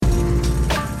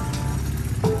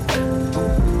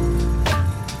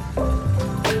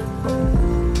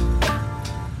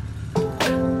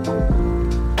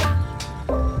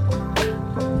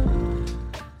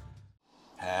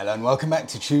and welcome back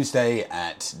to Tuesday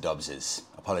at Dobbs's.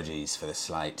 Apologies for the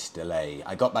slight delay.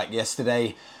 I got back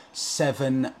yesterday,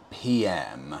 7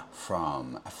 p.m.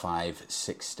 from a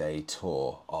 5-6 day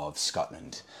tour of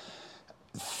Scotland.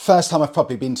 First time I've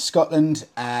probably been to Scotland,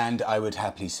 and I would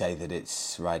happily say that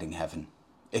it's riding heaven.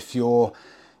 If you're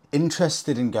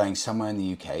interested in going somewhere in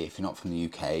the UK, if you're not from the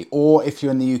UK, or if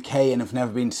you're in the UK and have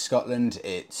never been to Scotland,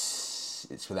 it's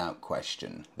without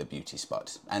question the beauty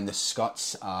spot. And the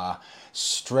Scots are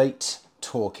straight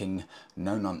talking,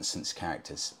 no nonsense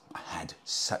characters. I had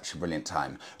such a brilliant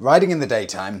time riding in the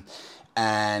daytime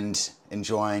and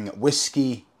enjoying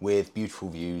whiskey with beautiful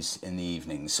views in the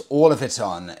evenings. All of it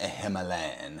on a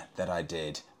Himalayan that I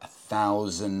did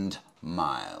 1,000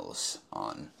 miles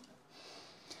on.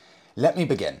 Let me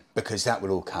begin, because that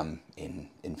will all come in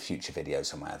future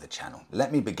videos on my other channel.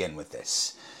 Let me begin with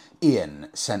this. Ian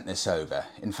sent this over.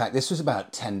 In fact, this was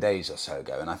about 10 days or so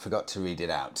ago, and I forgot to read it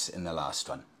out in the last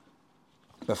one.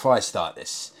 Before I start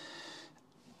this,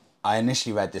 I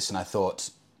initially read this and I thought,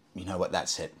 you know what,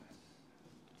 that's it.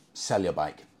 Sell your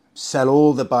bike. Sell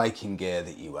all the biking gear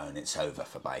that you own. It's over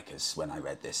for bikers. When I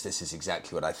read this, this is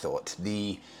exactly what I thought.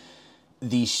 The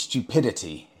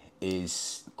stupidity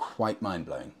is quite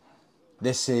mind-blowing.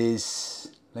 This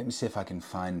is, let me see if I can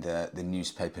find the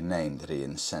newspaper name that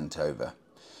Ian sent over.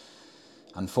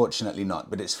 Unfortunately not,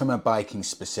 but it's from a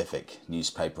biking-specific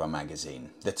newspaper or magazine.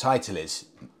 The title is,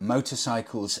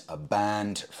 Motorcycles are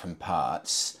Banned from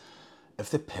Parts of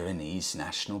the Pyrenees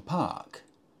National Park.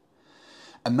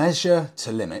 A measure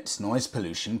to limit noise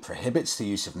pollution prohibits the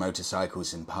use of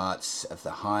motorcycles in parts of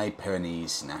the High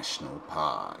Pyrenees National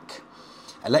Park.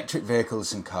 Electric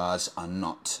vehicles and cars are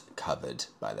not covered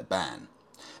by the ban.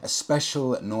 A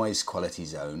special noise quality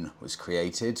zone was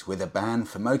created with a ban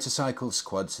for motorcycles,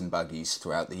 quads and buggies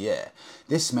throughout the year.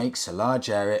 This makes a large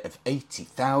area of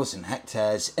 80,000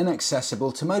 hectares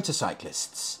inaccessible to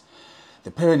motorcyclists.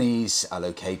 The Pyrenees are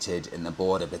located in the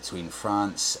border between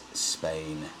France,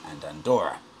 Spain and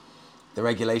Andorra. The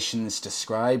regulations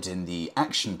described in the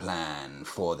action plan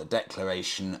for the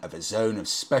declaration of a zone of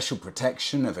special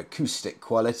protection of acoustic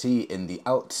quality in the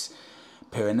Alpes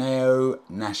Pyreneo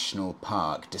National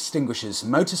Park distinguishes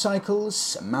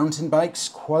motorcycles, mountain bikes,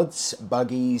 quads,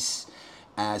 buggies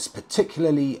as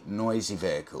particularly noisy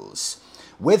vehicles,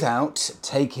 without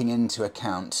taking into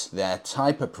account their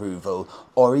type approval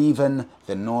or even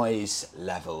the noise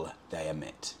level they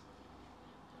emit.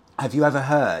 Have you ever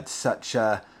heard such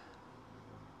a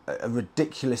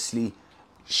ridiculously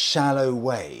shallow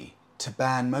way to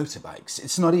ban motorbikes?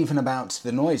 It's not even about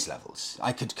the noise levels.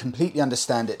 I could completely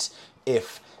understand it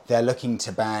if they're looking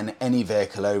to ban any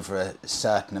vehicle over a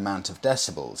certain amount of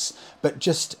decibels, but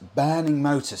just banning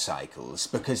motorcycles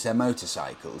because they're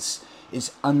motorcycles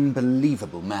is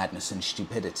unbelievable madness and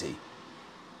stupidity.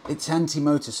 It's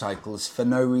anti-motorcycles for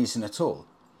no reason at all.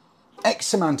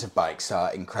 X amount of bikes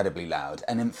are incredibly loud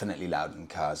and infinitely louder than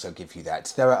cars, I'll give you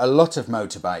that. There are a lot of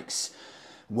motorbikes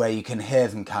where you can hear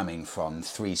them coming from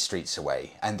 3 streets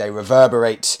away and they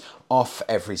reverberate off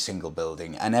every single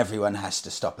building and everyone has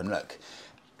to stop and look.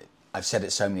 I've said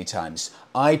it so many times.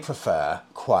 I prefer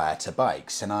quieter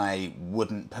bikes and I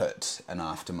wouldn't put an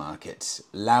aftermarket,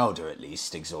 louder at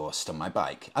least, exhaust on my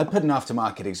bike. I'd put an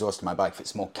aftermarket exhaust on my bike if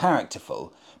it's more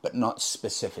characterful, but not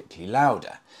specifically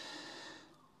louder.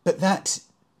 But that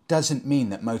doesn't mean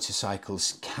that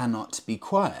motorcycles cannot be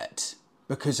quiet,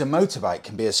 because a motorbike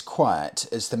can be as quiet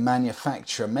as the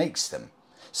manufacturer makes them.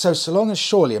 So long as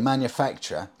surely a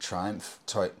manufacturer, Triumph,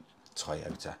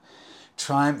 Toyota,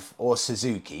 Triumph or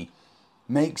Suzuki,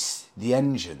 makes the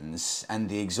engines and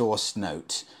the exhaust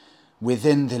note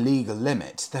within the legal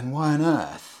limit, then why on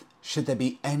earth should there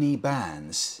be any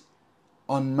bans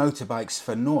on motorbikes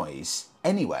for noise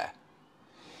anywhere?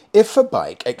 If a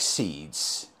bike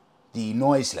exceeds the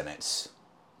noise limits,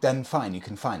 then fine, you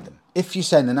can fine them. If you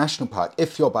say in the national park,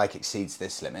 if your bike exceeds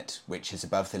this limit, which is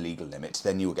above the legal limit,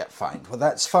 then you will get fined. Well,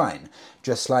 that's fine.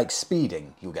 Just like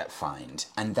speeding, you'll get fined,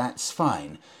 and that's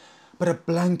fine. But a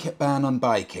blanket ban on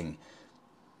biking,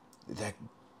 they're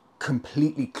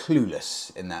completely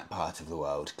clueless in that part of the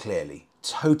world, clearly.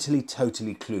 Totally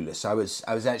clueless. I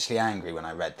was actually angry when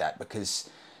I read that, because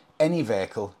any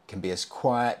vehicle can be as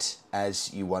quiet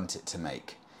as you want it to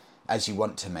make. As you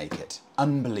want to make it.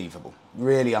 Unbelievable.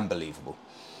 Really unbelievable.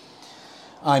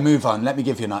 I move on. Let me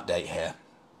give you an update here.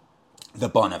 The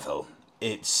Bonneville.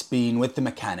 It's been with the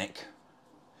mechanic,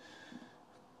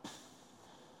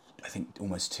 I think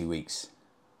almost 2 weeks.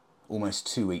 Almost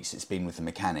 2 weeks it's been with the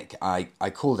mechanic. I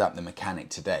called up the mechanic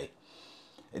today.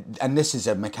 And this is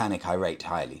a mechanic I rate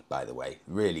highly, by the way.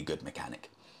 Really good mechanic.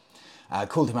 I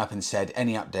called him up and said,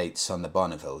 any updates on the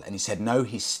Bonneville? And he said, no,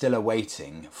 he's still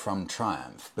awaiting from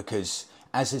Triumph because,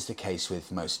 as is the case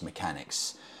with most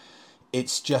mechanics,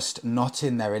 it's just not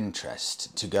in their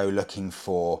interest to go looking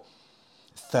for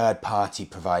third-party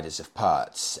providers of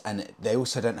parts, and they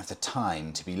also don't have the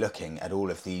time to be looking at all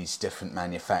of these different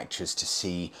manufacturers to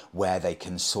see where they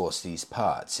can source these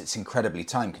parts. It's incredibly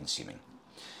time-consuming.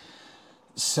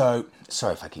 So,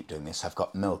 sorry if I keep doing this, I've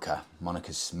got Milka,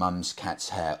 Monica's mum's cat's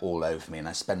hair, all over me, and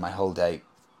I spend my whole day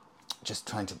just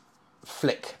trying to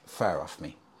flick fur off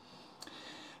me.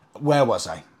 Where was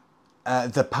I?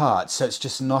 The parts, so it's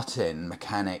just not in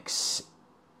mechanics'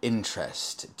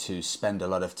 interest to spend a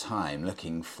lot of time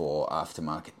looking for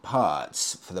aftermarket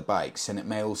parts for the bikes, and it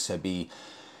may also be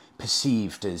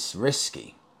perceived as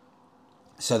risky.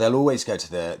 So they'll always go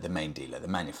to the main dealer, the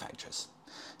manufacturers.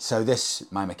 So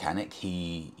my mechanic,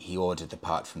 he ordered the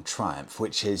part from Triumph,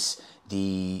 which is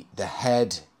the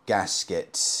head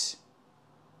gasket.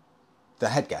 The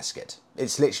head gasket.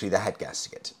 It's literally the head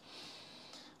gasket.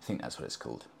 I think that's what it's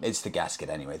called. It's the gasket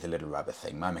anyway, the little rubber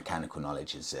thing. My mechanical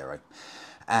knowledge is zero.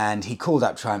 And he called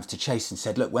up Triumph to chase and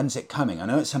said, look, when's it coming? I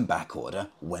know it's on back order.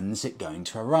 When's it going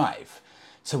to arrive?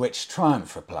 To which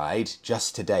Triumph replied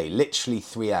just today, literally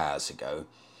 3 hours ago,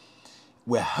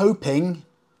 we're hoping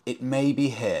it may be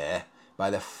here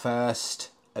by the 1st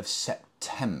of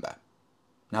September.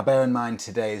 Now bear in mind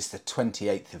today is the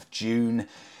 28th of June.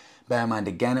 Bear in mind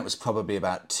again it was probably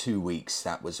about 2 weeks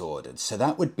that was ordered. So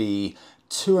that would be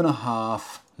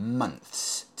 2.5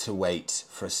 months to wait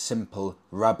for a simple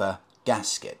rubber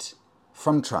gasket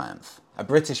from Triumph, a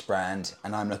British brand,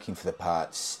 and I'm looking for the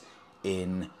parts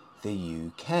in the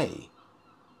UK.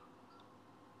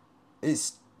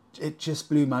 It just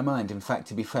blew my mind. In fact,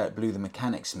 to be fair, it blew the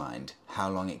mechanic's mind how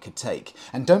long it could take.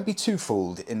 And don't be too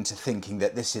fooled into thinking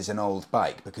that this is an old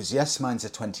bike, because yes, mine's a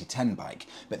 2010 bike,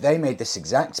 but they made this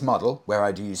exact model where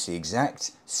I'd use the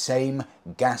exact same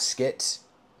gasket.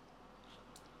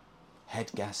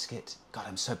 Head gasket? God,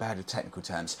 I'm so bad with technical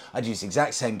terms. I'd use the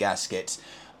exact same gasket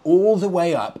all the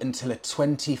way up until a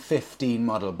 2015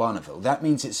 model Bonneville. That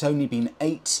means it's only been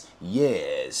 8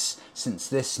 years since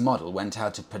this model went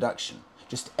out of production.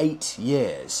 Just 8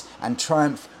 years. And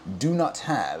Triumph do not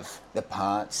have the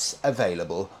parts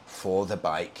available for the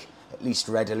bike, at least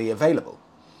readily available.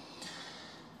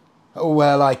 Oh,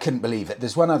 well, I couldn't believe it.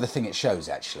 There's one other thing it shows,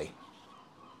 actually.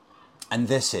 And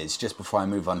this is, just before I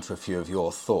move on to a few of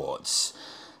your thoughts,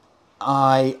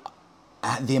 the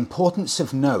importance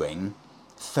of knowing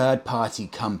third-party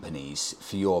companies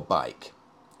for your bike.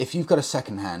 If you've got a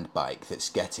second-hand bike that's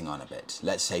getting on a bit,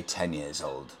 let's say 10 years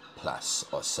old plus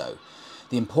or so,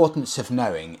 the importance of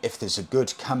knowing if there's a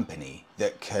good company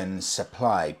that can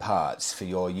supply parts for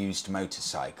your used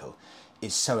motorcycle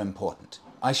is so important.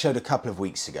 I showed a couple of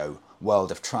weeks ago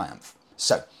World of Triumph.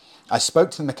 So I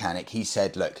spoke to the mechanic. He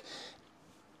said, look,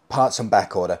 parts on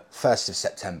back order, 1st of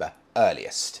September,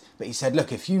 earliest. But he said,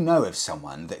 look, if you know of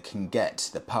someone that can get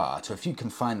the part, or if you can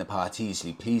find the part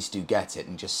easily, please do get it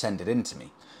and just send it in to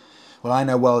me. Well, I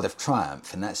know World of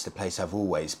Triumph, and that's the place I've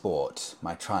always bought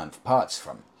my Triumph parts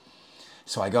from.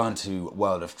 So I go onto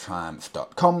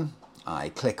worldoftriumph.com, I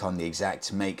click on the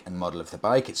exact make and model of the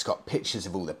bike. It's got pictures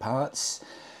of all the parts,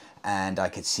 and I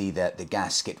could see that the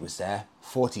gasket was there,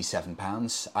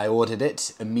 £47. I ordered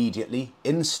it immediately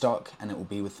in stock, and it will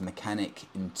be with the mechanic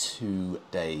in 2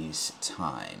 days'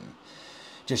 time.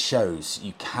 Just shows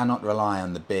you cannot rely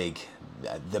on the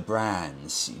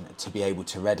brands, to be able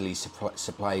to readily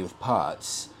supply you with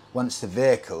parts. Once the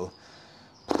vehicle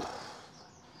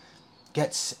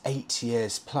gets 8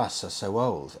 years plus or so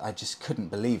old, I just couldn't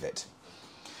believe it.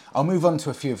 I'll move on to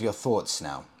a few of your thoughts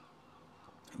now.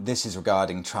 This is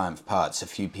regarding Triumph parts, a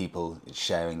few people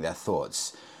sharing their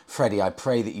thoughts. Freddie, I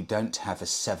pray that you don't have a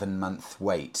 7-month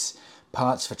wait.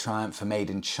 Parts for Triumph are made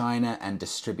in China and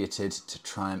distributed to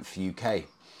Triumph UK.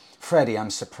 Freddie, I'm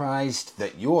surprised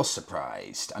that you're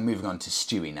surprised. I'm moving on to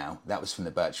Stewie now. That was from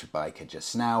the Birchwood Biker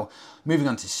just now. Moving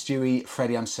on to Stewie.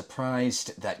 Freddie, I'm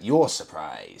surprised that you're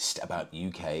surprised about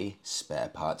UK spare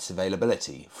parts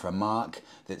availability for a mark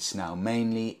that's now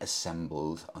mainly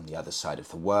assembled on the other side of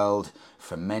the world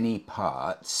for many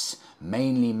parts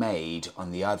mainly made on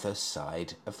the other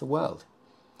side of the world.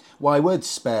 Why would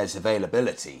spares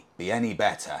availability be any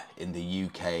better in the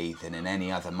UK than in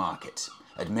any other market?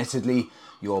 Admittedly,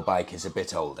 your bike is a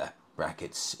bit older,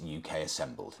 brackets UK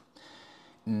assembled.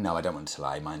 No, I don't want to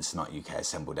lie, mine's not UK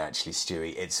assembled actually,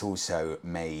 Stewie. It's also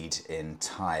made in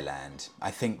Thailand.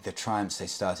 I think the Triumphs they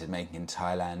started making in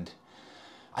Thailand,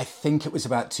 I think it was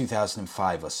about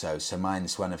 2005 or so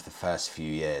mine's one of the first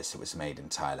few years it was made in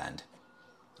Thailand.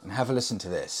 And have a listen to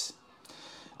this.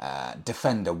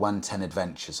 Defender 110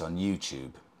 Adventures on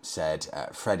YouTube said,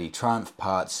 Freddie, Triumph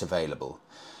parts available.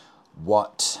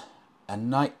 What a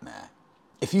nightmare.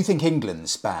 If you think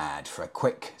England's bad for a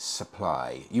quick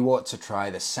supply, you ought to try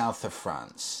the south of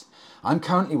France. I'm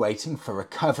currently waiting for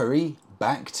recovery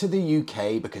back to the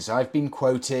UK because I've been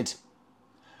quoted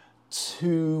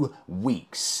 2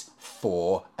 weeks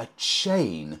for a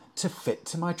chain to fit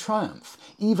to my Triumph.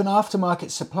 Even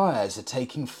aftermarket suppliers are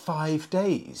taking 5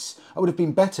 days. I would have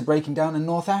been better breaking down in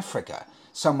North Africa.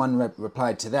 Someone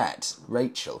replied to that,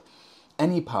 Rachel.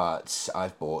 Any parts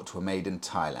I've bought were made in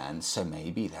Thailand, so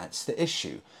maybe that's the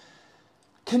issue.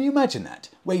 Can you imagine that?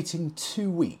 Waiting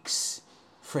 2 weeks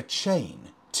for a chain.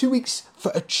 2 weeks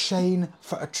for a chain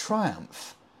for a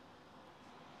Triumph.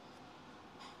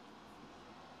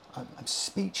 I'm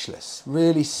speechless,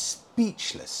 really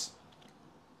speechless.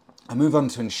 I move on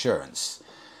to insurance.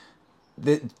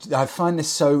 I find this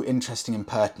so interesting and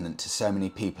pertinent to so many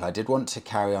people. I did want to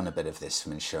carry on a bit of this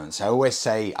from insurance. I always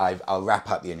say I'll wrap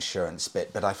up the insurance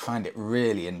bit, but I find it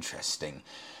really interesting.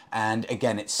 And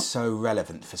again, it's so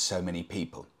relevant for so many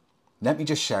people. Let me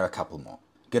just share a couple more.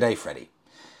 Good day, Freddie.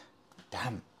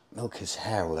 Damn, Milka's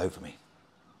hair all over me.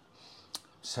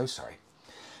 So sorry.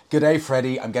 Good day,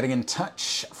 Freddie. I'm getting in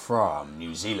touch from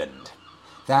New Zealand.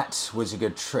 That was a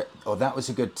good tip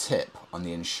on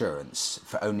the insurance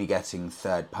for only getting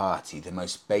third party, the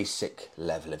most basic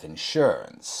level of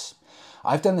insurance.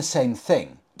 I've done the same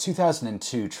thing.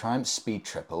 2002 Triumph Speed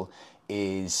Triple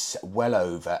is well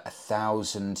over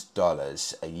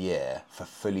 $1,000 a year for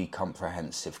fully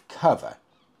comprehensive cover.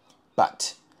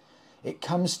 But it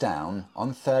comes down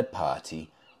on third party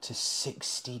to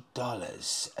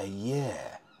 $60 a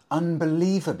year.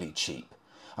 Unbelievably cheap.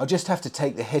 I'll just have to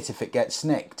take the hit if it gets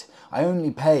nicked. I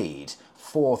only paid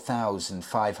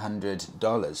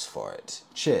 $4,500 for it.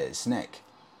 Cheers, Nick.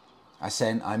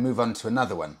 I move on to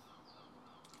another one.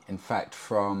 In fact,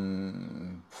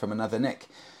 from another Nick.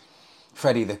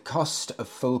 Freddie, the cost of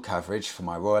full coverage for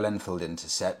my Royal Enfield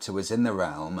Interceptor was in the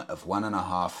realm of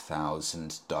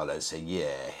 $1,500 a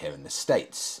year here in the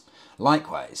States.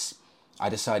 Likewise, I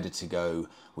decided to go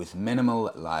with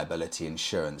minimal liability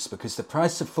insurance because the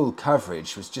price of full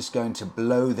coverage was just going to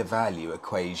blow the value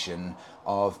equation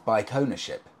of bike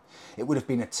ownership. It would have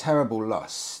been a terrible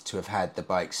loss to have had the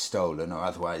bike stolen or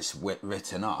otherwise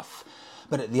written off.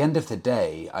 But at the end of the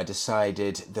day, I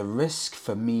decided the risk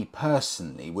for me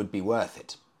personally would be worth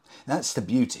it. That's the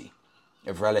beauty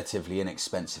of relatively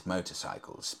inexpensive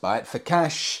motorcycles. Buy it for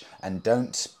cash and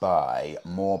don't buy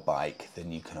more bike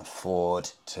than you can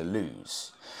afford to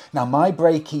lose. Now, my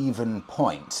break-even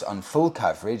point on full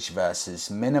coverage versus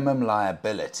minimum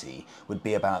liability would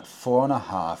be about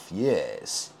 4.5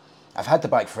 years. I've had the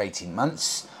bike for 18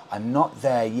 months. I'm not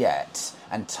there yet,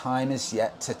 and time is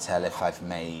yet to tell if I've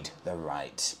made the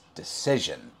right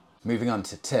decision. Moving on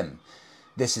to Tim.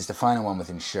 This is the final one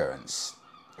with insurance.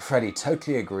 Freddie,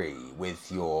 totally agree with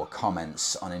your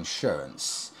comments on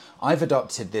insurance. I've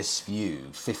adopted this view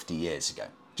 50 years ago,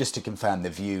 just to confirm the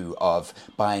view of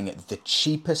buying the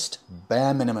cheapest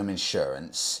bare minimum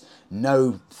insurance,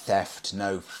 no theft,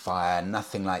 no fire,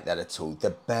 nothing like that at all, the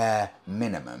bare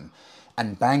minimum,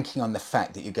 and banking on the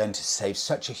fact that you're going to save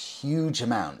such a huge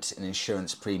amount in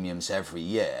insurance premiums every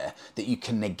year that you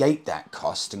can negate that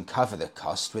cost and cover the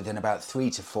cost within about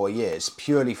 3 to 4 years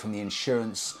purely from the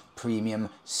insurance premium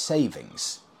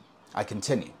savings. I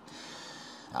continue.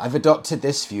 I've adopted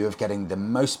this view of getting the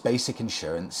most basic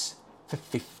insurance for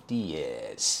 50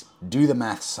 years. Do the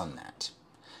maths on that.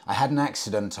 I had an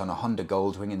accident on a Honda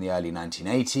Goldwing in the early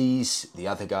 1980s. The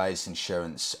other guy's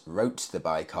insurance wrote the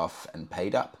bike off and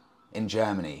paid up. In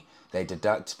Germany, they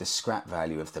deduct the scrap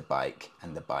value of the bike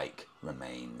and the bike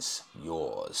remains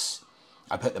yours.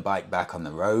 I put the bike back on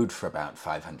the road for about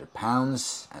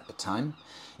 £500 at the time,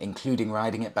 including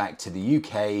riding it back to the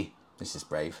UK, this is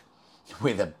brave,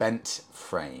 with a bent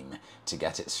frame to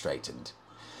get it straightened.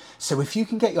 So if you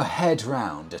can get your head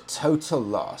round a total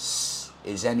loss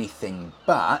is anything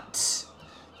but,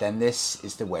 then this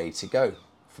is the way to go.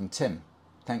 From Tim.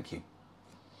 Thank you.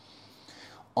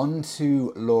 On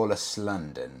to Lawless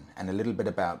London and a little bit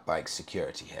about bike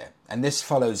security here. And this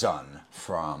follows on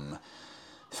from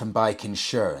bike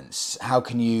insurance. How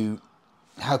can you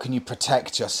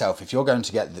protect yourself if you're going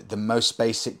to get the most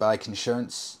basic bike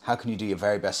insurance? How can you do your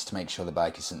very best to make sure the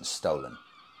bike isn't stolen?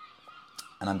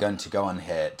 And I'm going to go on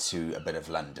here to a bit of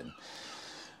London.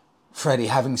 Freddie,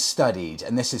 having studied,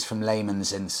 and this is from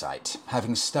Layman's Insight,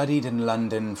 having studied in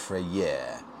London for a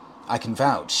year, I can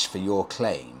vouch for your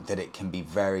claim that it can be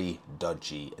very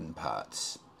dodgy in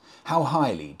parts. How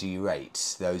highly do you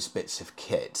rate those bits of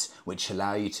kit which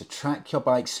allow you to track your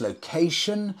bike's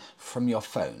location from your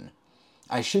phone?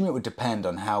 I assume it would depend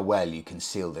on how well you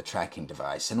conceal the tracking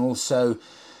device, and also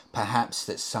perhaps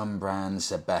that some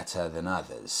brands are better than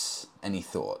others. Any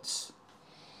thoughts?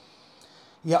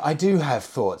 Yeah, I do have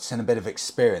thoughts and a bit of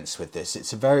experience with this.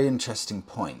 It's a very interesting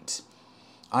point.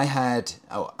 I have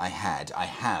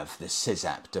the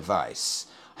SysApp device.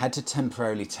 I had to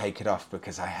temporarily take it off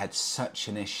because I had such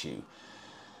an issue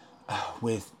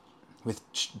with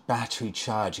battery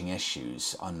charging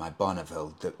issues on my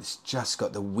Bonneville that's just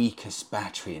got the weakest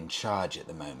battery in charge at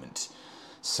the moment.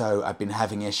 So I've been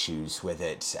having issues with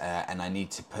it, and I need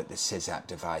to put the SysApp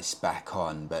device back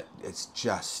on, but it's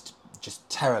just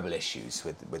terrible issues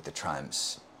with the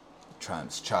Triumph's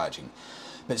charging.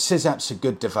 But SysApp's a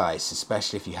good device,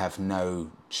 especially if you have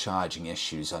no charging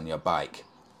issues on your bike.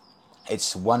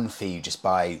 It's one fee,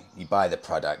 you buy the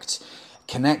product,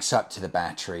 connects up to the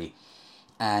battery,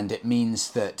 and it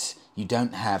means that you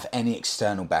don't have any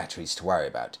external batteries to worry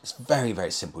about. It's very,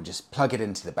 very simple. Just plug it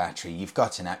into the battery. You've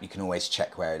got an app. You can always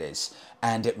check where it is.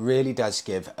 And it really does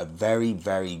give a very,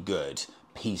 very good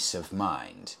peace of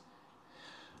mind.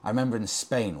 I remember in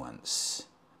Spain once,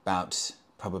 about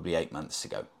probably 8 months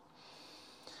ago,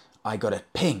 I got a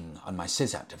ping on my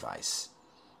SysApp device.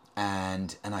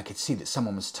 And I could see that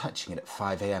someone was touching it at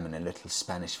 5 a.m. in a little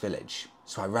Spanish village.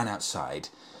 So I ran outside,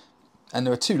 and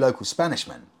there were 2 local Spanish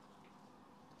men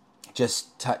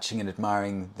just touching and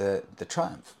admiring the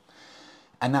Triumph.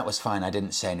 And that was fine. I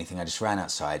didn't say anything. I just ran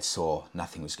outside, saw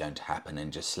nothing was going to happen,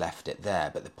 and just left it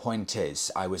there. But the point is,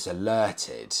 I was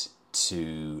alerted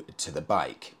to the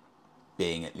bike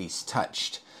being at least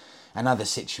touched. And other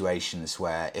situations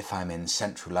where if I'm in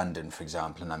central London, for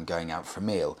example, and I'm going out for a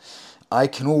meal, I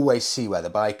can always see where the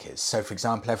bike is. So, for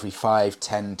example, every 5,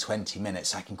 10, 20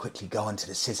 minutes, I can quickly go onto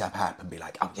the SysApp app and be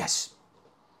like, oh, yes,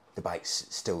 the bike's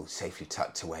still safely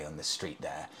tucked away on the street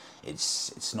there.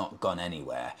 It's not gone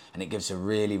anywhere. And it gives a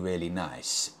really, really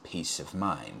nice peace of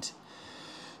mind.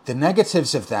 The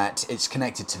negatives of that, it's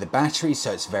connected to the battery,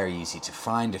 so it's very easy to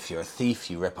find. If you're a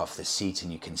thief, you rip off the seat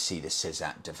and you can see the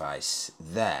SysApp device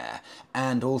there.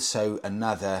 And also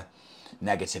another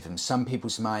negative in some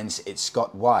people's minds, it's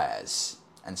got wires.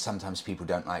 And sometimes people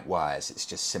don't like wires. It's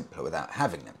just simpler without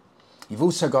having them. You've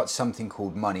also got something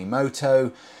called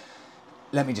Monimoto.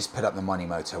 Let me just put up the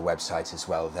Monimoto website as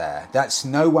well there. That's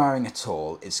no wiring at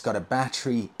all. It's got a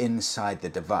battery inside the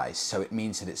device, so it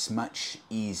means that it's much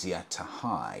easier to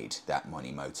hide that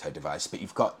Monimoto device, but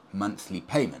you've got monthly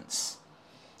payments.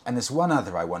 And there's one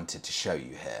other I wanted to show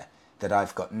you here that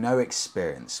I've got no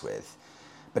experience with,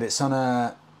 but it's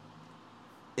on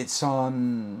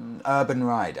Urban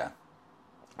Rider,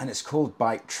 and it's called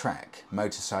Bike Track,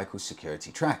 Motorcycle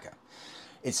Security Tracker.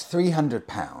 It's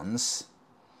 £300,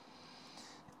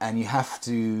 and you have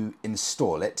to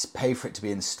install it, pay for it to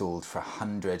be installed for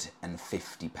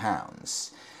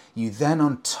 £150. You then,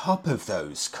 on top of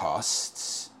those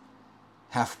costs,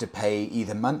 have to pay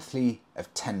either monthly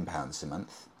of £10 a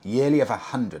month, yearly of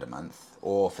 £100 a month,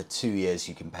 or for 2 years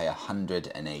you can pay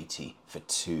 £180 for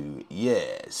 2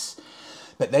 years.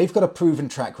 But they've got a proven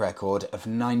track record of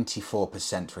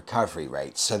 94% recovery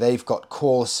rate. So they've got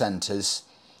call centres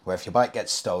where if your bike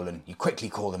gets stolen, you quickly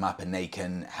call them up and they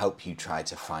can help you try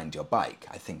to find your bike.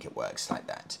 I think it works like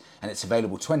that. And it's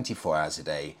available 24 hours a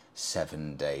day,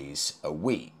 7 days a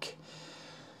week.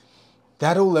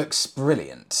 That all looks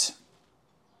brilliant,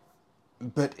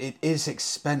 but it is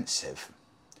expensive.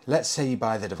 Let's say you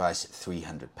buy the device at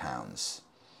 £300.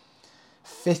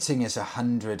 Fitting is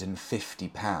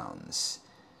 £150.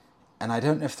 And I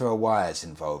don't know if there are wires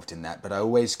involved in that, but I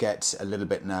always get a little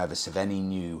bit nervous of any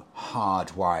new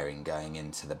hard wiring going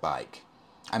into the bike.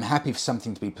 I'm happy for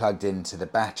something to be plugged into the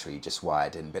battery, just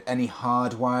wired in, but any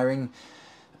hard wiring,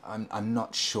 I'm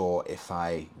not sure if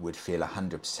I would feel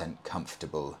 100%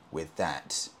 comfortable with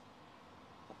that.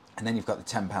 And then you've got the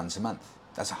 £10 a month.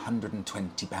 That's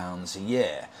 £120 a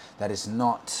year. That is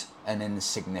not an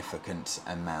insignificant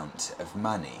amount of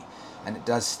money. And it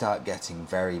does start getting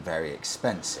very, very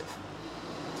expensive.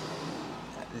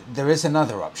 There is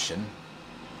another option,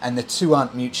 and the two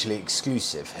aren't mutually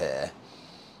exclusive here.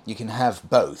 You can have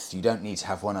both. You don't need to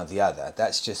have one or the other.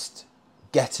 That's just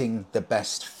getting the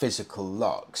best physical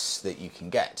locks that you can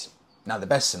get. Now, the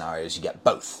best scenario is you get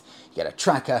both. You get a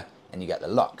tracker and you get the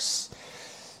locks.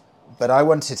 But I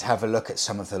wanted to have a look at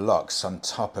some of the locks on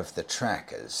top of the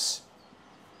trackers.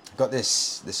 I got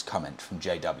this comment from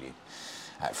JW.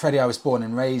 Freddie, I was born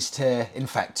and raised here. In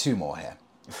fact, 2 more here.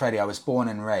 Freddie, I was born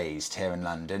and raised here in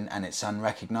London, and it's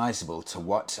unrecognisable to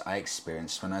what I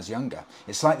experienced when I was younger.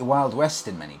 It's like the Wild West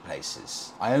in many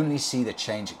places. I only see the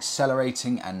change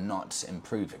accelerating and not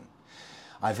improving.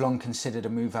 I've long considered a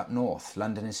move up north.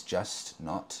 London is just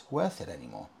not worth it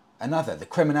anymore. Another, the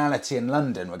criminality in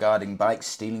London regarding bike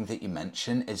stealing that you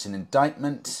mention is an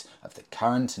indictment of the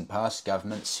current and past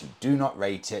governments who do not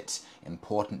rate it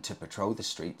important to patrol the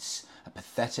streets. A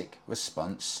pathetic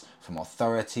response from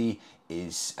authority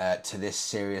is to this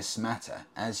serious matter.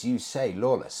 As you say,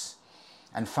 Lawless.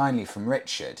 And finally from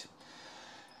Richard.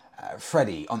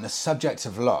 Freddie, on the subject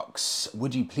of locks,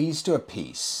 would you please do a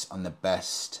piece on the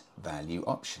best value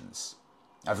options?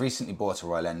 I've recently bought a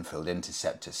Royal Enfield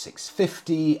Interceptor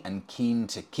 650 and keen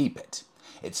to keep it.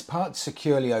 It's parked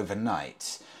securely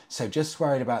overnight, so just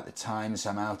worried about the times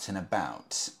I'm out and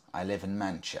about. I live in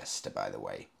Manchester, by the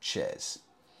way. Cheers.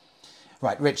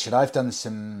 Right, Richard, I've done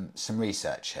some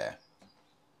research here.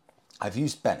 I've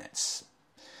used Bennett's,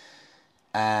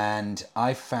 and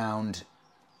I found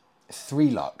 3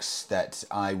 locks that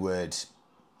I would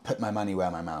put my money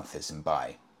where my mouth is and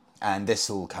buy. And this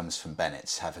all comes from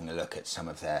Bennett's, having a look at some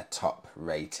of their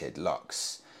top-rated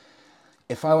locks.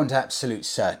 If I want absolute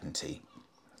certainty,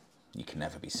 you can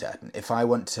never be certain. If I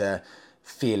want to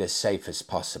feel as safe as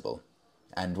possible,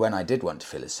 and when I did want to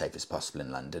feel as safe as possible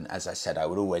in London, as I said, I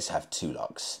would always have 2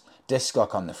 locks. Disc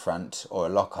lock on the front, or a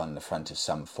lock on the front of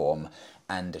some form,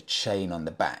 and a chain on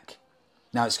the back.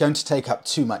 Now, it's going to take up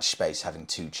too much space having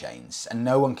 2 chains, and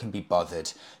no one can be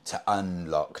bothered to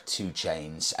unlock 2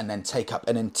 chains and then take up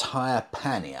an entire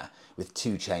pannier with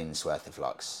 2 chains worth of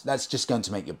locks. That's just going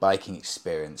to make your biking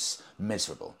experience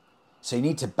miserable. So you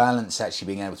need to balance actually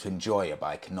being able to enjoy your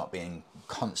bike and not being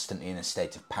constantly in a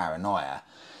state of paranoia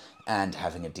and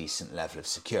having a decent level of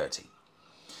security.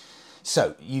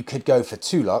 So you could go for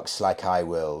 2 locks, like I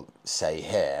will say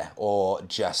here, or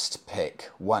just pick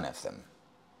one of them.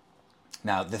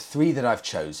 Now, the 3 that I've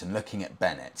chosen, looking at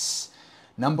Bennett's,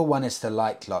 number 1 is the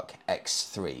Light Lock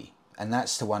X3, and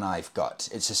that's the one I've got.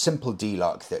 It's a simple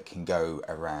D-lock that can go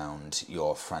around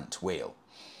your front wheel.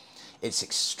 It's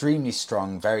extremely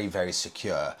strong, very, very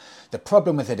secure. The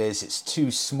problem with it is it's too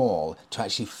small to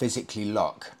actually physically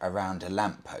lock around a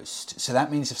lamppost. So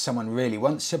that means if someone really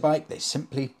wants your bike, they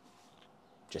simply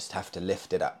just have to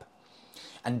lift it up.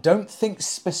 And don't think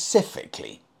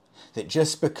specifically that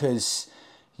just because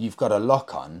you've got a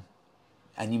lock on,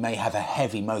 and you may have a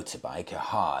heavy motorbike, a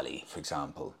Harley, for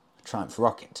example, a Triumph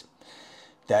Rocket,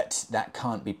 that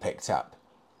can't be picked up.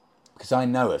 Because I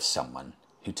know of someone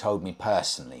who told me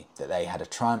personally that they had a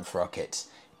Triumph Rocket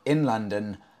in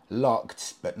London,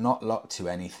 locked, but not locked to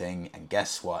anything, and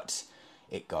guess what?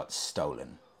 It got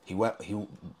stolen. He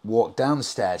walked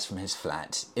downstairs from his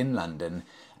flat in London,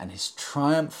 and his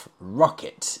Triumph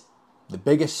Rocket, the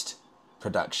biggest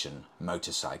production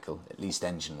motorcycle, at least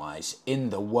engine-wise,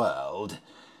 in the world,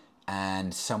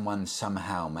 and someone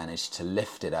somehow managed to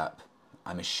lift it up,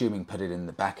 I'm assuming put it in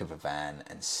the back of a van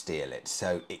and steal it.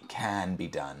 So it can be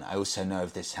done. I also know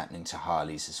of this happening to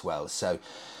Harleys as well. So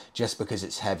just because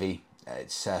it's heavy,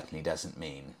 it certainly doesn't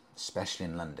mean, especially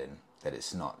in London, that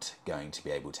it's not going to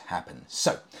be able to happen.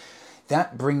 So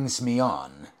that brings me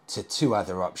on to 2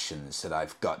 other options that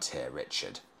I've got here,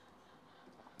 Richard.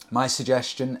 My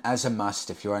suggestion, as a must,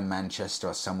 if you're in Manchester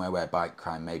or somewhere where bike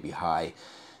crime may be high,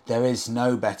 there is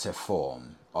no better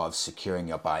form of securing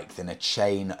your bike than a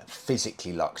chain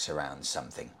physically locked around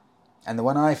something. And the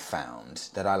one I've found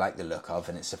that I like the look of,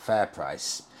 and it's a fair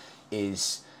price,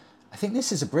 is, I think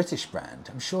this is a British brand.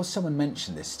 I'm sure someone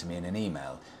mentioned this to me in an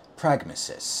email.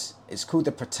 Pragmasis. It's called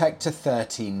the Protector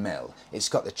 13mm. It's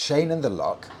got the chain and the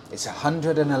lock. It's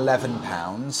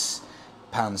 £111.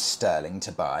 Pounds sterling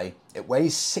to buy. It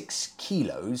weighs 6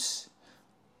 kilos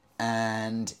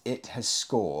and it has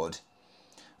scored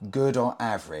good or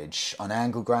average on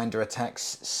angle grinder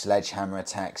attacks, sledgehammer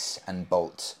attacks and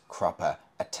bolt cropper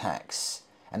attacks.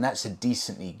 And that's a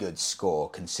decently good score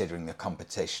considering the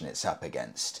competition it's up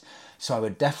against. So I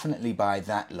would definitely buy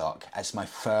that lock as my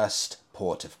first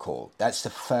port of call. That's the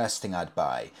first thing I'd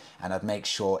buy, and I'd make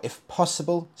sure, if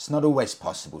possible, it's not always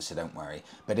possible, so don't worry,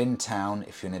 but in town,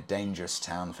 if you're in a dangerous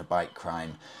town for bike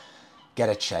crime, get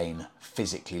a chain,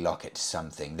 physically lock it to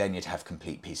something, then you'd have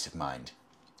complete peace of mind.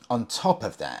 On top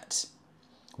of that,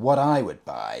 what I would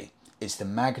buy is the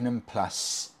Magnum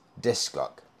Plus disc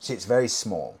lock. See, it's very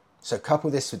small, so couple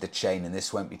this with the chain and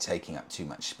this won't be taking up too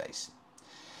much space.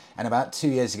 And about 2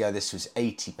 years ago, this was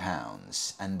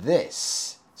 £80, and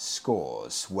this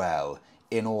scores well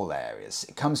in all areas.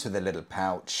 It comes with a little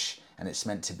pouch, and it's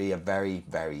meant to be a very,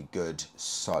 very good,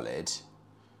 solid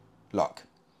lock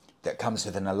that comes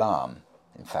with an alarm.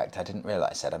 In fact, I didn't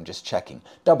realise that, I'm just checking.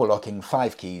 Double locking,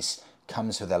 5 keys,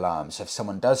 comes with alarms. So if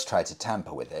someone does try to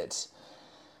tamper with it,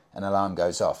 an alarm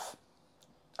goes off.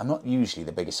 I'm not usually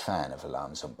the biggest fan of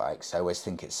alarms on bikes. I always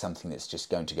think it's something that's just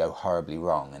going to go horribly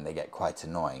wrong and they get quite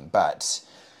annoying. But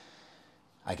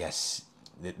I guess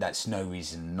that's no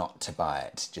reason not to buy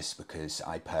it, just because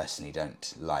I personally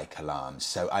don't like alarms.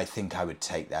 So I think I would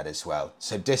take that as well.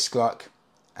 So disc lock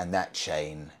and that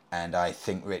chain, and I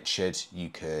think, Richard, you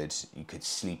could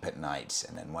sleep at night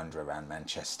and then wander around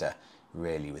Manchester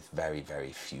really with very,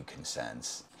 very few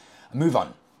concerns. Move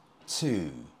on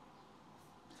to...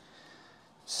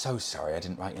 So sorry, I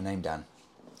didn't write your name down.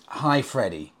 Hi,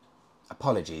 Freddie.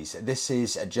 Apologies. This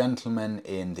is a gentleman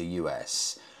in the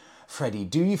US. Freddie,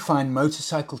 do you find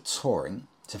motorcycle touring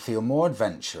to feel more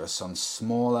adventurous on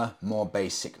smaller, more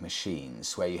basic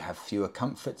machines where you have fewer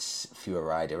comforts, fewer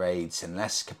rider aids, and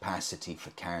less capacity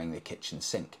for carrying the kitchen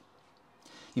sink?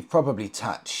 You've probably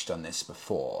touched on this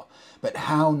before, but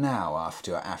how now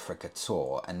after your Africa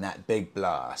tour and that big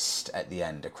blast at the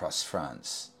end across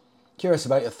France? Curious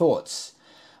about your thoughts.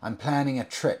 I'm planning a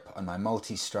trip on my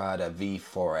Multistrada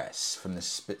V4S from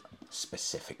the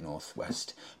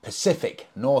Pacific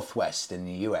Northwest in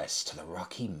the US to the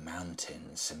Rocky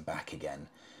Mountains and back again.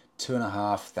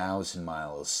 2,500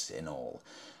 miles in all,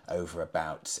 over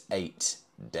about 8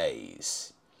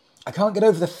 days. I can't get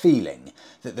over the feeling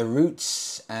that the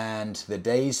routes and the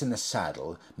days in the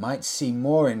saddle might seem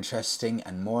more interesting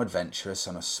and more adventurous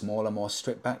on a smaller, more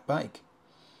stripped-back bike.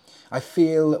 I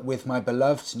feel with my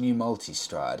beloved new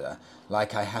Multistrada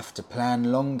like I have to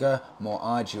plan longer, more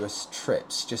arduous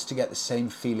trips just to get the same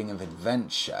feeling of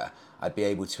adventure I'd be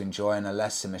able to enjoy on a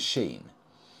lesser machine.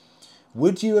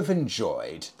 Would you have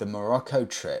enjoyed the Morocco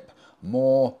trip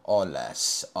more or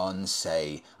less on,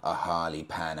 say, a Harley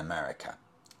Pan America?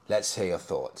 Let's hear your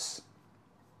thoughts.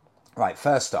 Right,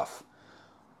 first off,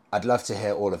 I'd love to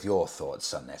hear all of your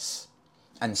thoughts on this.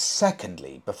 And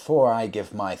secondly, before I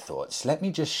give my thoughts, let me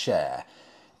just share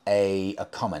a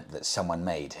comment that someone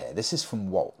made here. This is from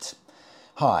Walt.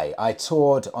 Hi, I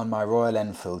toured on my Royal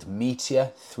Enfield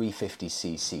Meteor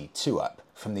 350cc 2-up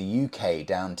from the UK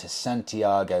down to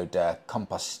Santiago de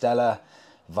Compostela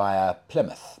via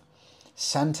Plymouth,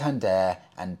 Santander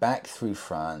and back through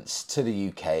France to the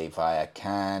UK via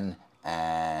Cannes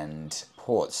and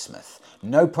Portsmouth.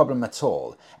 No problem at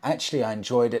all. Actually, I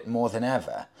enjoyed it more than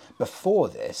ever. Before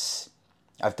this,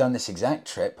 I've done this exact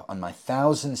trip on my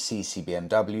 1000cc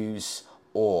BMWs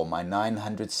or my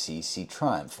 900cc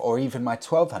Triumph or even my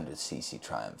 1200cc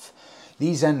Triumph.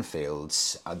 These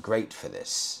Enfields are great for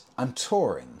this. I'm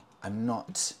touring, I'm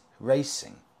not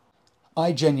racing.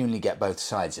 I genuinely get both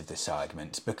sides of this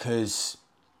argument because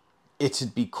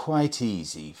it'd be quite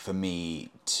easy for me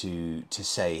to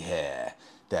say here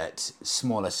that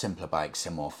smaller, simpler bikes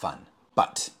are more fun.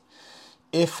 But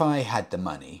if I had the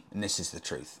money, and this is the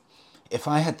truth, if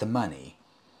I had the money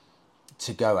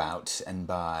to go out and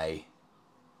buy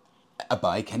a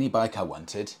bike, any bike I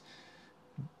wanted,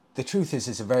 the truth is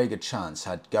there's a very good chance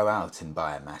I'd go out and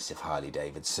buy a massive Harley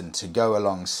Davidson to go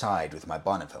alongside with my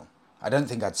Bonneville. I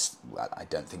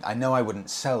know I wouldn't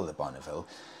sell the Bonneville,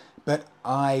 but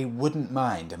I wouldn't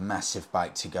mind a massive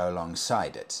bike to go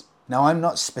alongside it. Now, I'm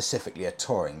not specifically a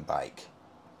touring bike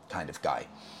kind of guy.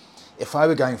 If I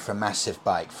were going for a massive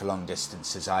bike for long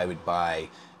distances, I would buy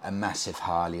a massive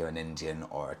Harley or an Indian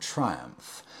or a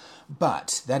Triumph.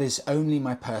 But that is only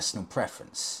my personal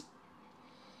preference.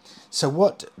 So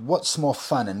what's more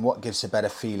fun and what gives a better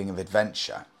feeling of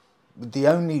adventure? The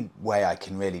only way I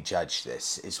can really judge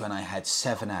this is when I had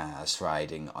 7 hours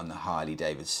riding on the Harley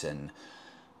Davidson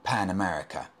Pan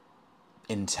America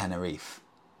in Tenerife.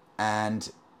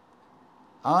 And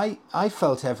I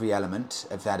felt every element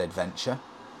of that adventure.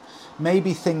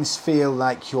 Maybe things feel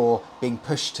like you're being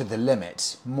pushed to the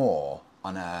limit more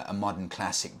on a modern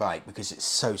classic bike because it's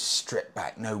so stripped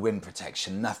back, no wind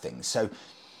protection, nothing. So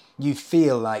you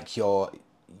feel like you're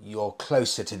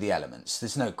closer to the elements.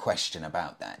 There's no question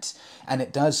about that. And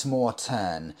it does more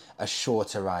turn a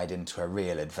shorter ride into a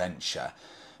real adventure.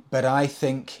 But I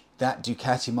think that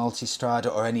Ducati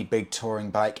Multistrada or any big touring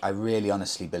bike, I really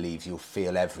honestly believe you'll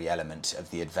feel every element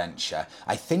of the adventure.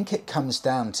 I think it comes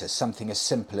down to something as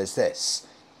simple as this.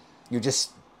 You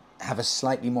just have a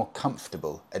slightly more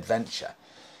comfortable adventure.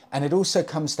 And it also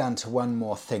comes down to one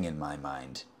more thing in my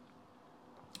mind.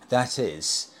 That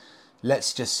is,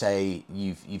 let's just say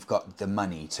you've got the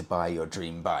money to buy your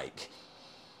dream bike.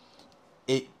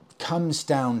 It comes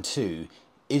down to,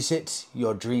 is it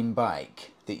your dream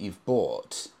bike that you've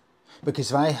bought?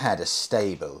 Because if I had a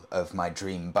stable of my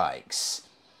dream bikes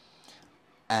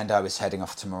and I was heading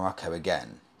off to Morocco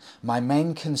again, my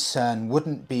main concern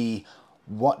wouldn't be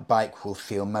what bike will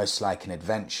feel most like an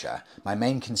adventure, my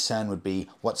main concern would be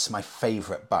what's my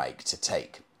favourite bike to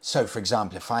take. So, for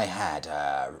example, if I had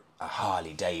a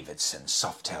Harley Davidson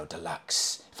Softail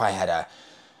Deluxe, if I had a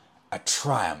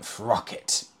Triumph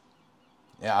Rocket,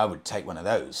 yeah, I would take one of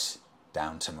those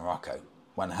down to Morocco,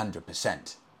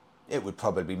 100%. It would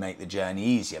probably make the journey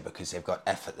easier because they've got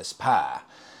effortless power,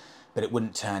 but it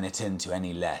wouldn't turn it into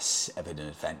any less of an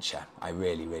adventure. I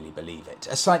really, really believe it.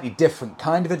 A slightly different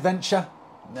kind of adventure,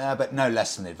 but no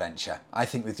less an adventure. I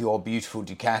think with your beautiful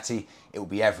Ducati, it will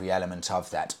be every element of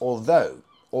that. Although,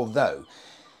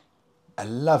 a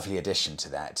lovely addition to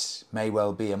that may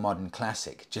well be a modern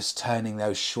classic, just turning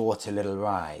those shorter little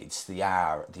rides, the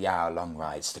hour-long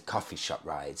rides, the coffee shop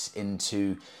rides,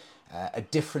 into a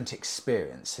different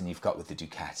experience than you've got with the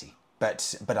Ducati.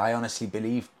 But I honestly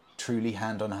believe, truly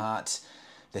hand on heart,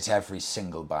 that every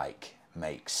single bike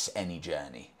makes any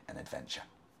journey an adventure.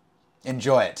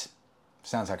 Enjoy it.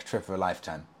 Sounds like a trip of a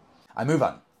lifetime. I move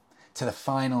on to the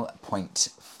final point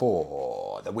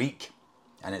for the week,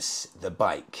 and it's the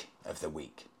bike of the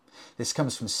week. This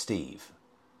comes from Steve.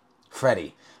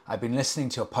 Freddie, I've been listening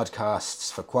to your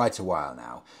podcasts for quite a while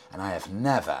now, and I have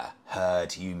never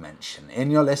heard you mention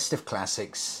in your list of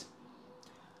classics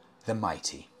the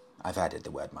mighty, I've added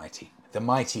the word mighty, the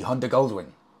mighty Honda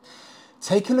Goldwing.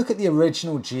 Take a look at the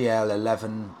original take a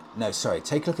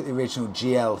look at the original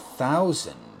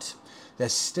GL1000.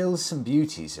 There's still some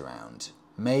beauties around,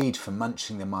 made for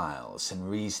munching the miles and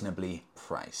reasonably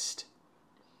priced.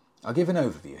 I'll give an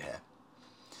overview here.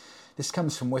 This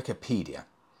comes from Wikipedia,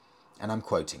 and I'm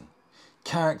quoting,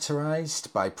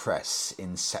 characterized by press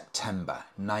in September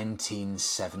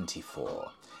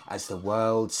 1974 as the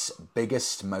world's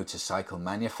biggest motorcycle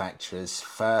manufacturer's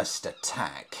first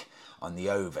attack on the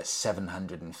over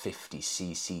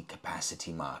 750cc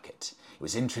capacity market. It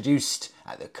was introduced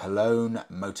at the Cologne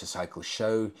Motorcycle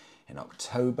Show in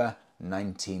October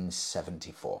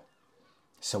 1974.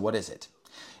 So what is it?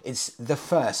 It's the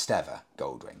first ever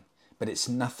Goldwing, but it's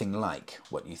nothing like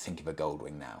what you think of a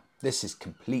Goldwing now. This is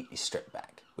completely stripped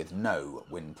back with no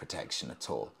wind protection at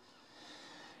all.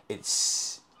 It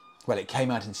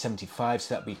came out in 75,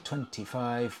 so that'd be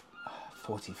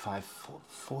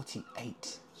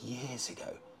 48 years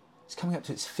ago. It's coming up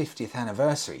to its 50th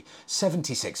anniversary.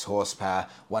 76 horsepower,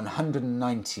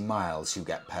 190 miles you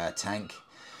get per tank.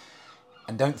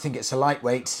 And don't think it's a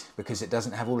lightweight because it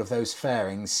doesn't have all of those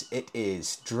fairings. It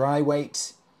is dry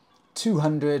weight,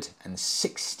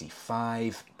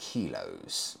 265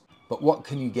 kilos. But what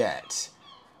can you get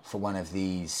for one of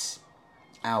these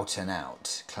out and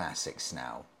out classics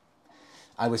now?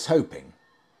 I was hoping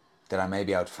that I may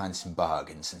be able to find some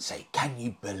bargains and say, can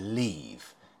you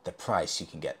believe the price you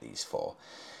can get these for?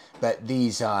 But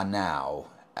these are now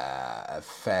a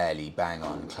fairly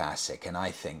bang-on classic, and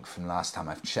I think from last time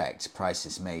I've checked,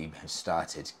 prices may have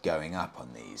started going up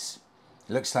on these.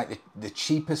 It looks like the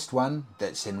cheapest one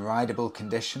that's in rideable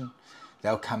condition,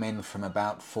 they'll come in from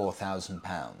about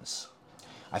 £4,000.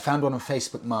 I found one on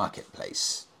Facebook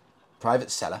Marketplace, private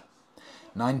seller,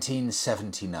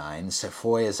 1979, so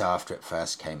 4 years after it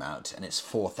first came out, and it's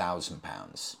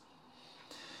 £4,000.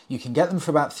 You can get them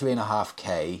for about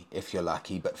 3.5k if you're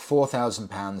lucky, but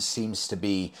 £4,000 seems to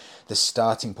be the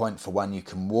starting point for one you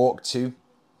can walk to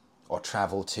or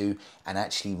travel to and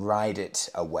actually ride it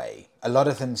away. A lot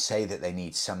of them say that they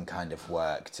need some kind of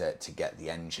work to get the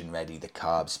engine ready, the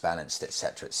carbs balanced,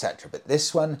 etc., etc. But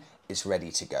this one is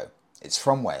ready to go. It's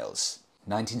from Wales,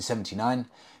 1979,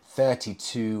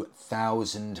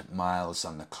 32,000 miles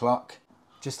on the clock.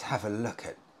 Just have a look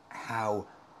at how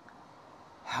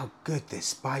good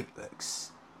this bike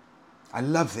looks. I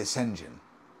love this engine.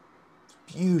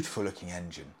 Beautiful looking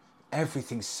engine.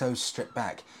 Everything's so stripped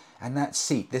back. And that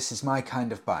seat, this is my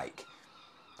kind of bike.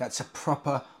 That's a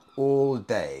proper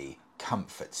all-day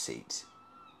comfort seat.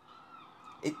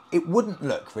 It wouldn't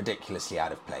look ridiculously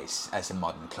out of place as a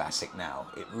modern classic now.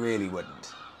 It really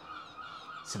wouldn't.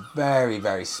 It's a very,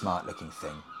 very smart looking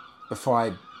thing. Before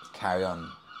I carry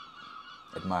on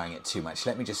admiring it too much,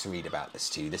 let me just read about this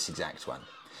to you, this exact one.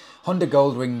 Honda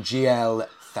Goldwing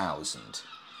GL1000,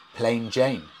 plain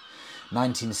Jane,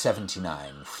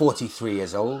 1979, 43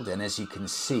 years old, and as you can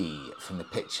see from the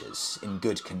pictures, in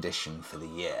good condition for the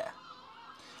year.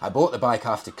 I bought the bike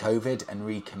after COVID and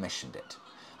recommissioned it.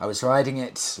 I was riding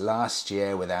it last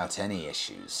year without any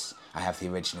issues. I have the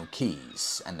original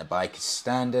keys, and the bike is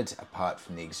standard apart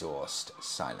from the exhaust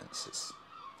silencers.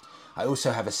 I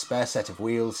also have a spare set of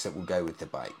wheels that will go with the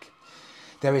bike.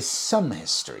 There is some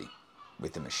history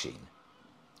with the machine.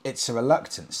 It's a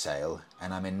reluctant sale,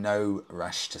 and I'm in no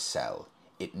rush to sell.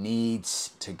 It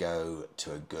needs to go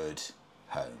to a good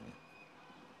home.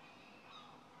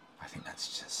 I think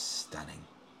that's just stunning.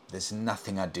 There's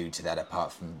nothing I'd do to that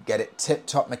apart from get it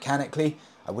tip-top mechanically.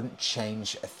 I wouldn't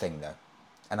change a thing though.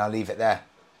 And I'll leave it there.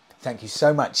 Thank you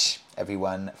so much,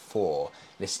 everyone, for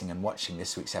listening and watching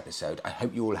this week's episode. I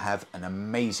hope you all have an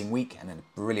amazing week and a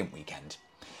brilliant weekend.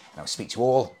 And I'll speak to you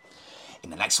all in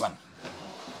the next one.